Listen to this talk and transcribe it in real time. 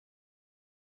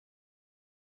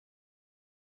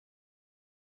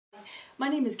My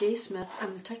name is Gay Smith.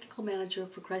 I'm the Technical Manager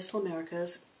for Chrysal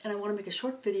Americas, and I want to make a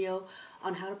short video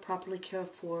on how to properly care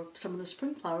for some of the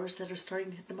spring flowers that are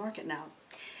starting to hit the market now.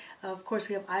 Of course,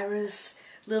 we have iris,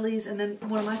 lilies, and then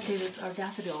one of my favorites are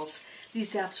daffodils.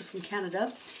 These daffs are from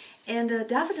Canada, and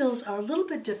daffodils are a little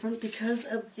bit different because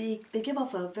of they give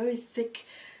off a very thick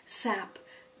sap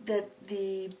that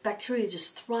the bacteria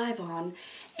just thrive on,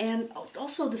 and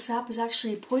also the sap is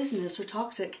actually poisonous or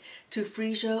toxic to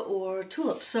freesia or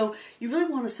tulips. So you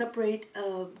really want to separate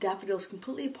daffodils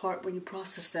completely apart when you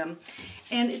process them.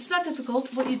 And it's not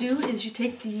difficult. What you do is you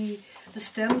take the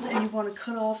stems and you want to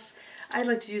cut off, I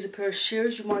like to use a pair of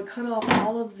shears. You want to cut off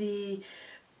all of the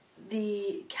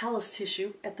callus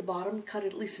tissue at the bottom, cut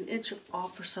it at least an inch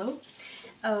off or so.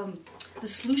 The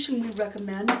solution we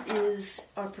recommend is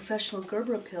our professional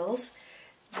Gerber pills.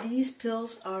 These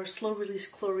pills are slow-release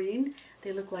chlorine.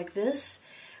 They look like this.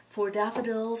 For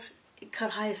daffodils,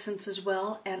 cut hyacinths as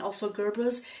well, and also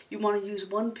Gerbers, you want to use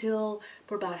one pill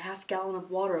for about half a gallon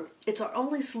of water. It's our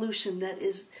only solution that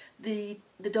is, the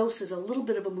dose is a little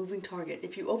bit of a moving target.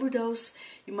 If you overdose,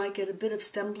 you might get a bit of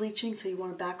stem bleaching, so you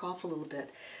want to back off a little bit.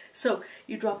 So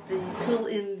you drop the pill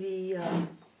in the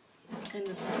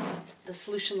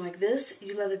solution like this,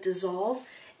 you let it dissolve,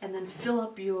 and then fill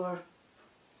up your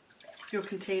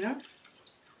container.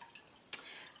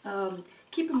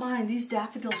 Keep in mind, these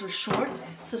daffodils are short,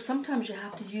 so sometimes you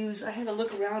have to use, I had to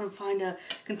look around and find a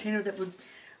container that would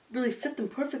really fit them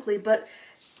perfectly, but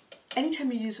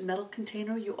anytime you use a metal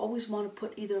container, you always want to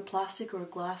put either a plastic or a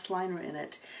glass liner in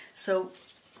it. So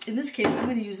in this case, I'm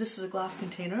going to use this as a glass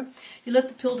container. You let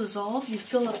the pill dissolve, you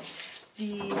fill up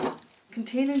the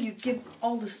container, you give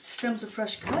all the stems a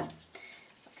fresh cut.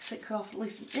 Like I said, cut off at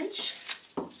least an inch.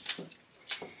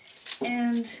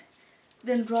 And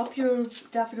then drop your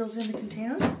daffodils in the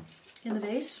container, in the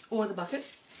vase or the bucket.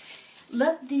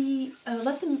 Let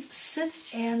them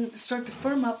sit and start to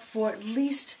firm up for at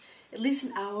least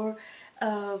an hour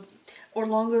or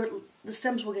longer. The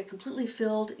stems will get completely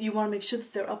filled. You want to make sure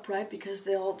that they're upright because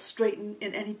they'll straighten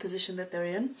in any position that they're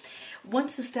in.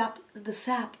 Once the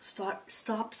sap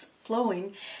stops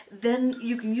flowing, then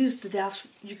you can use the daffs,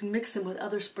 you can mix them with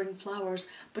other spring flowers,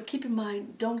 but keep in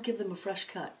mind, don't give them a fresh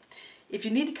cut. If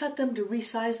you need to cut them to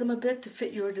resize them a bit to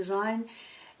fit your design,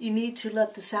 you need to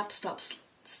let the sap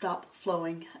stop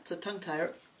flowing. That's a tongue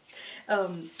tire.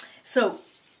 So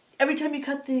every time you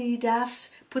cut the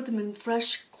daffs, put them in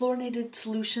fresh chlorinated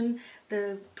solution.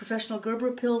 The professional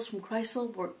Gerber pills from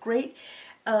Chrysal work great.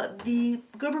 The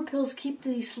Gerber pills keep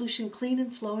the solution clean and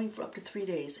flowing for up to 3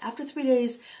 days. After 3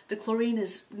 days, the chlorine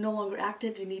is no longer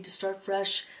active. You need to start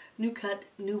fresh, new cut,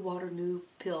 new water, new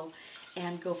pill,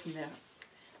 and go from there.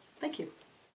 Thank you.